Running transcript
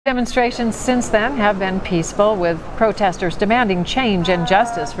Demonstrations since then have been peaceful, with protesters demanding change and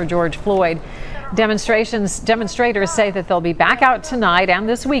justice for George Floyd. Demonstrators say that they'll be back out tonight and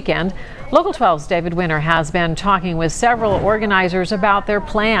this weekend. Local 12's David Winter has been talking with several organizers about their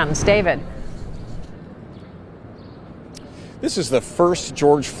plans. David. This is the first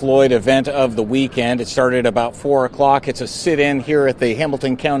George Floyd event of the weekend. It started about 4 o'clock. It's a sit-in here at the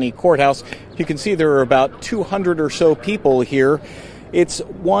Hamilton County Courthouse. You can see there are about 200 or so people here. It's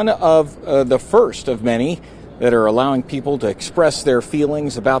one of the first of many that are allowing people to express their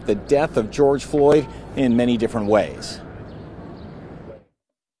feelings about the death of George Floyd in many different ways.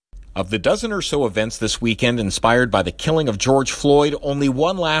 Of the dozen or so events this weekend inspired by the killing of George Floyd, only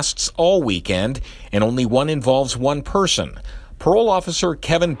one lasts all weekend, and only one involves one person. Parole officer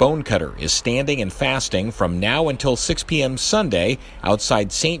Kevin Bonecutter is standing and fasting from now until 6 p.m. Sunday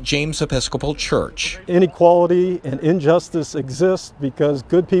outside St. James Episcopal Church. Inequality and injustice exist because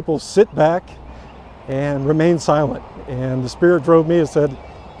good people sit back and remain silent. And the Spirit drove me and said,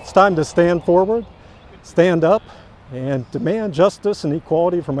 it's time to stand forward, stand up, and demand justice and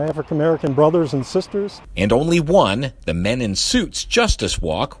equality from African-American brothers and sisters. And only one, the Men in Suits Justice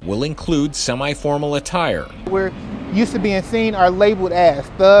Walk, will include semi-formal attire. We're used to being seen or labeled as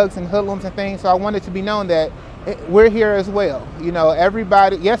thugs and hoodlums and things, so I want it to be known that we're here as well. You know,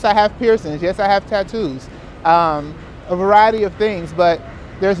 everybody, yes, I have piercings, yes, I have tattoos, a variety of things, but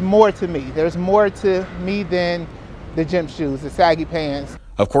there's more to me. There's more to me than the gym shoes, the saggy pants.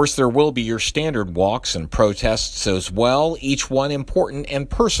 Of course, there will be your standard walks and protests as well, each one important and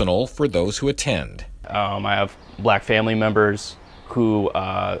personal for those who attend. I have black family members who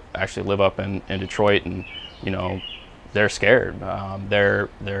actually live up in Detroit, and you know, they're scared. They're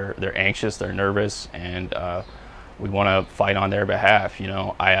anxious, they're nervous, and we want to fight on their behalf. You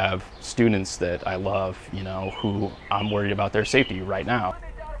know, I have students that I love, you know, who I'm worried about their safety right now.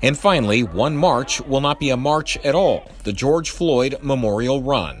 And finally, one march will not be a march at all, the George Floyd Memorial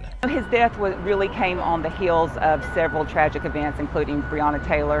Run. His death really came on the heels of several tragic events, including Breonna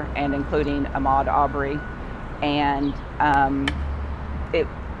Taylor and including Ahmaud Arbery. And it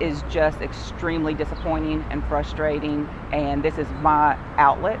is just extremely disappointing and frustrating. And this is my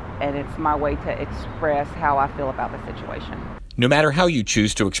outlet, and it's my way to express how I feel about the situation. No matter how you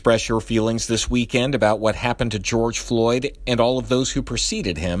choose to express your feelings this weekend about what happened to George Floyd and all of those who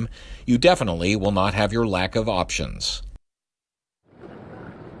preceded him, you definitely will not have your lack of options.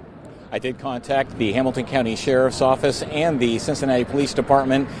 I did contact the Hamilton County Sheriff's Office and the Cincinnati Police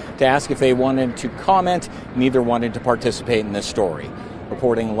Department to ask if they wanted to comment. Neither wanted to participate in this story.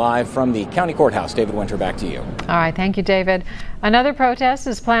 Reporting live from the County Courthouse, David Winter, back to you. All right, thank you, David. Another protest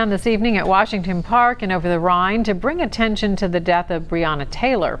is planned this evening at Washington Park and over the Rhine to bring attention to the death of Breonna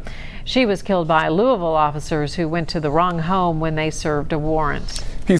Taylor. She was killed by Louisville officers who went to the wrong home when they served a warrant.